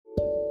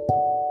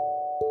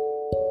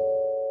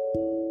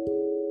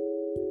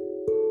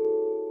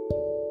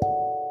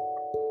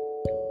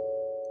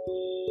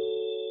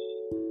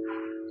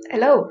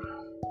Hello.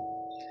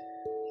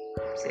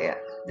 So yeah,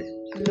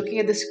 I'm looking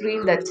at the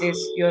screen that says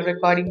you're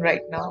recording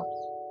right now,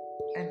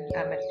 and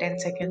I'm at 10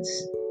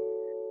 seconds,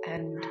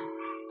 and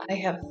I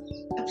have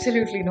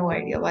absolutely no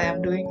idea why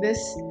I'm doing this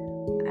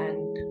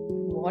and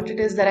what it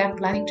is that I'm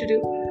planning to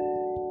do.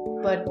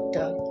 But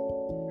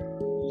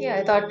yeah,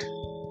 I thought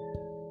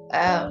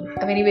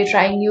I'm anyway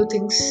trying new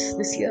things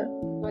this year.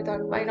 So I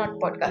thought, why not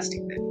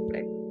podcasting then,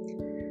 right?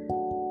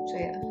 So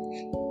yeah,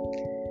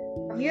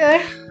 I'm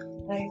here.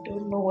 I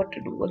don't know what to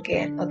do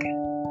again. Okay.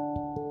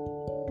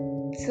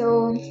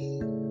 So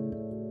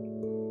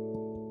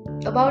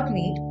about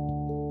me.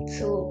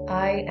 So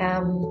I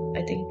am,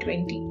 I think,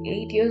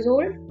 28 years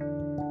old,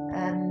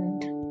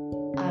 and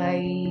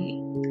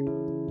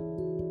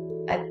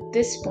at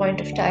this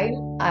point of time,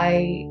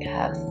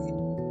 uh,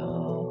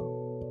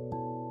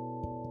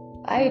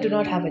 I do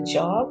not have a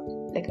job,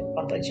 like a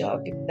proper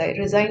job, because I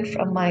resigned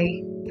from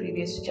my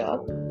previous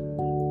job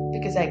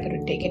because I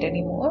couldn't take it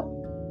anymore.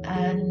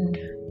 And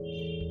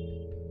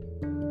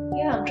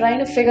yeah, I'm trying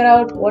to figure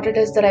out what it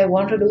is that I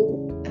want to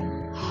do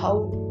and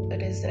how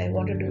it is that I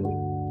want to do.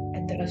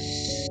 And there are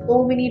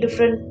so many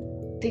different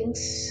things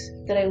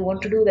that I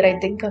want to do that I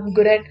think I'm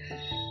good at,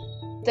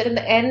 that in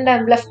the end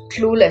I'm left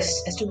clueless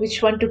as to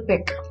which one to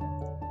pick,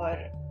 or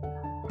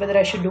whether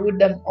I should do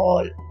them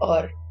all,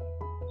 or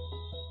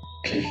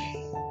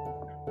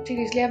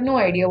seriously, I have no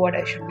idea what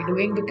I should be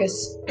doing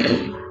because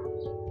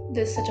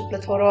there's such a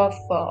plethora of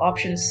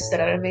options that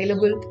are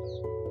available,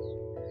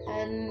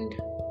 and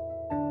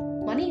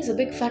money is a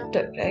big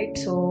factor, right?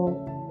 So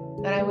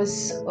when I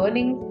was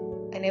earning,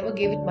 I never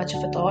gave it much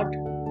of a thought,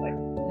 but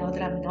now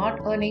that I'm not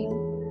earning,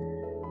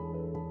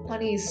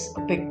 money is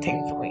a big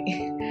thing for me.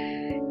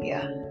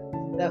 Yeah,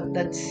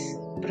 that's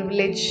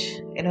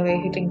privilege in a way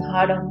hitting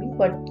hard on me,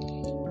 but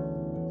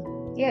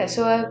yeah,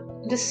 so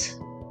I'm just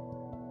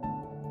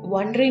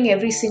wondering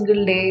every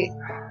single day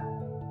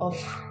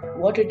of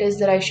what it is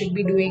that I should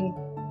be doing,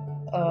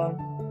 uh,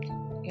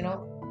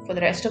 for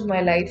the rest of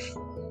my life.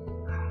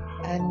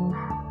 And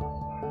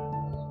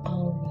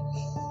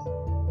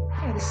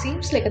yeah, this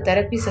seems like a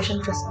therapy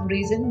session for some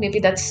reason. Maybe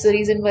that's the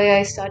reason why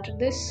I started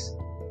this.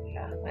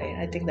 Yeah,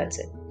 I think that's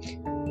it.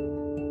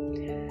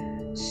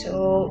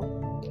 So,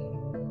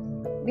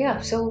 yeah,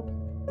 so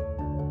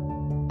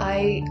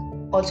I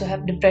also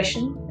have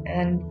depression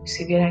and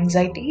severe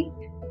anxiety,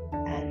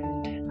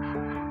 and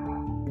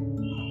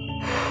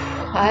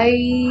I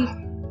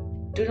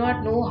do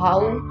not know how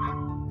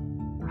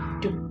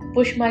to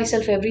push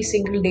myself every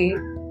single day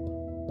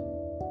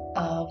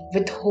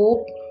with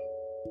hope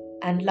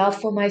and love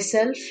for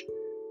myself,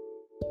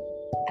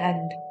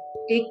 and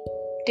take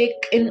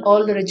take in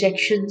all the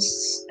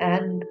rejections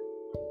and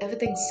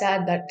everything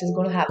sad that is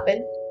going to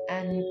happen,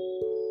 and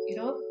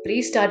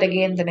restart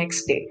again the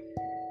next day.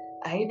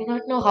 I do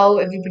not know how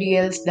everybody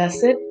else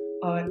does it,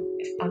 or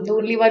if I'm the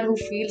only one who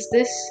feels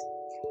this,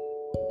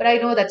 but I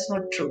know that's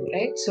not true,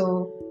 right?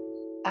 So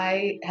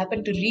I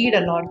happen to read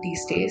a lot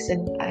these days,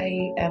 and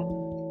I am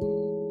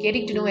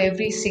getting to know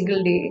every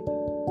single day,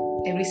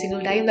 every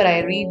single time that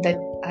I read, that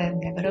I am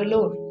never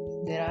alone.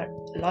 There are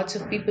lots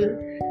of people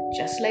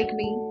just like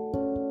me,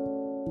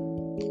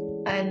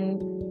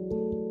 and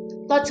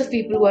lots of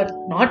people who are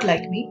not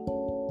like me.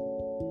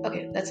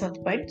 Okay, that's not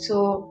the point.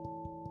 So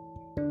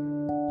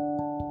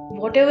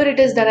whatever it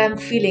is that I'm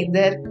feeling,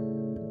 there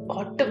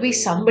ought to be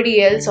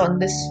somebody else on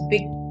this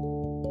big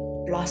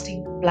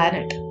blasting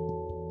planet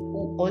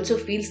who also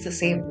feels the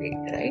same way,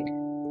 right?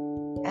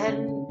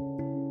 And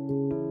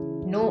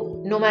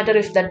no matter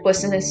if that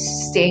person is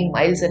staying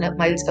miles and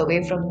miles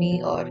away from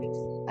me, or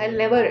I'll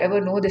never ever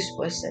know this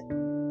person,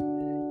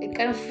 it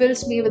kind of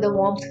fills me with a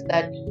warmth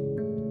that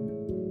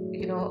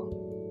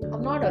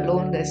I'm not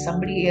alone. There's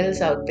somebody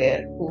else out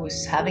there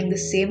who's having the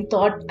same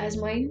thought as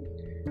mine,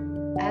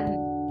 and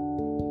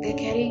they're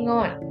carrying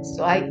on.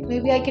 So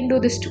maybe I can do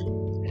this too,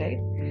 right?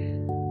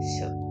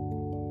 So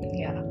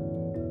yeah.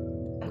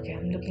 Okay,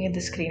 I'm looking at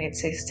the screen. It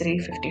says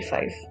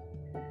 3:55.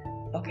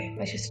 Okay,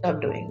 I should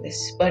stop doing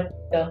this. But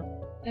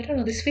I don't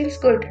know. This feels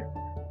good.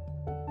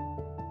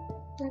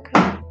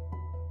 Okay,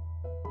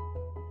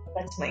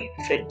 that's my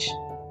fridge.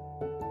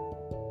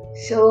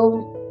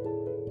 So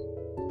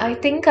I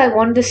think I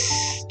want this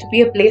to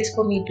be a place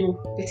for me to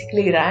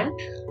basically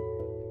rant,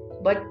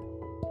 but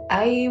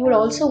I would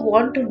also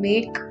want to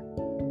make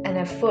an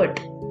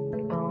effort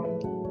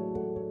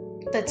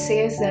that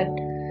says that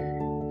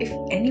if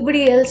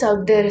anybody else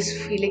out there is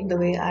feeling the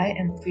way I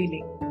am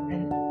feeling,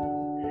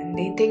 and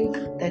they think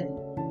that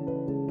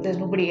there's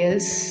nobody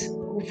else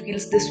who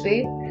feels this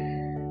way,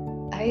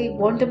 I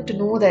want them to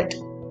know that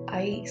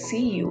I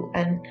see you,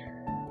 and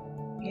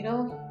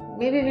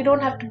maybe we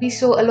don't have to be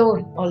so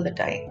alone all the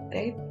time,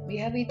 right? We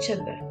have each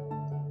other.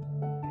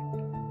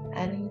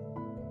 And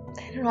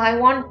I don't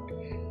know,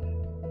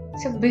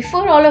 so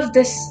before all of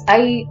this,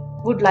 I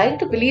would like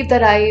to believe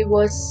that I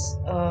was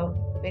a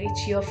very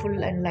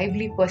cheerful and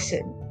lively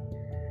person.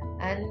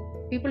 And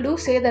people do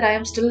say that I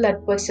am still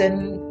that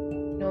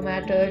person, no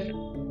matter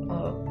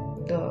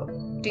the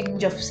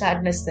tinge of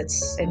sadness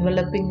that's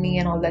enveloping me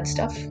and all that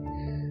stuff.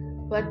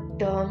 But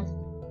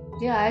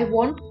yeah, I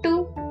want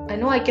to. I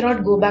know I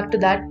cannot go back to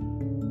that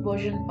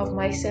version of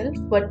myself,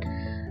 but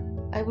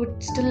I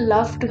would still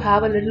love to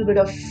have a little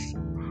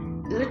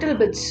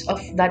bits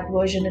of that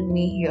version in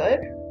me here.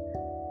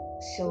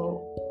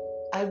 So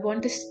I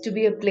want this to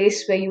be a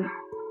place where you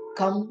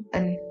come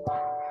and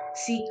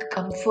seek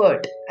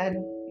comfort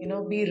and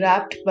be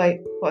wrapped by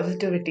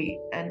positivity,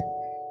 and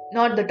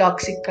not the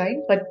toxic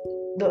kind, but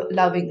the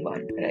loving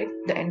one, right?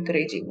 The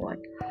encouraging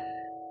one.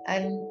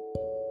 And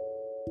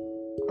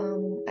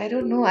I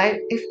don't know.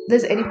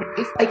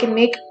 If I can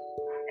make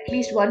at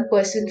least one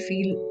person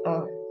feel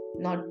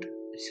not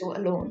so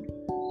alone,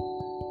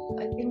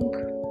 I think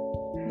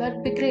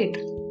that'd be great,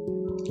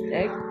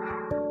 right?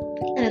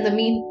 And in the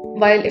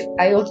meanwhile, if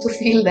I also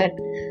feel that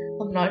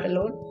I'm not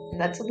alone,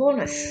 that's a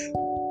bonus.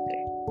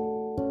 Okay.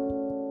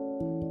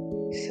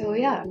 So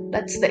yeah,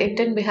 that's the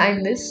intent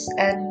behind this,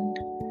 and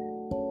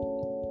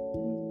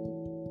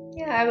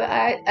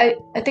yeah,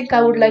 I think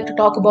I would like to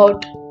talk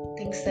about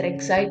things that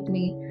excite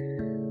me,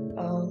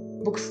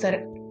 books that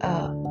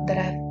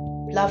I've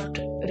loved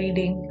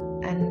reading,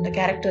 and the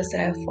characters that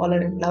I've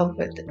fallen in love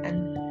with,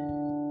 and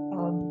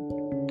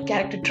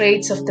character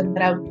traits of them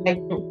that I would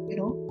like to,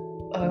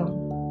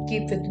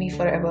 keep with me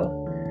forever,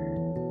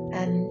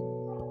 and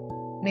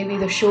maybe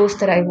the shows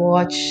that I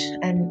watch,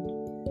 and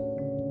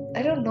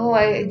I don't know.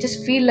 I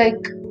just feel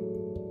like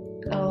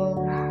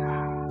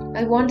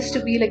I want this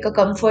to be like a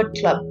comfort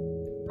club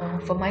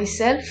for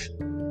myself.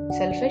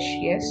 Selfish,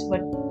 yes,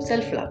 but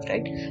self-love,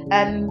 right?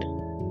 And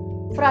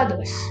for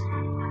others,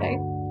 right?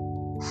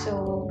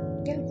 So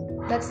yeah,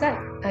 that's that.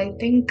 I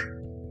think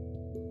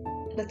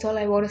that's all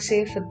I want to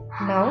say for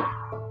now.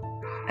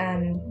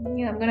 And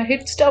yeah, I'm gonna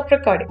hit stop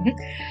recording.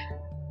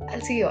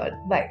 I'll see you all.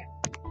 Bye.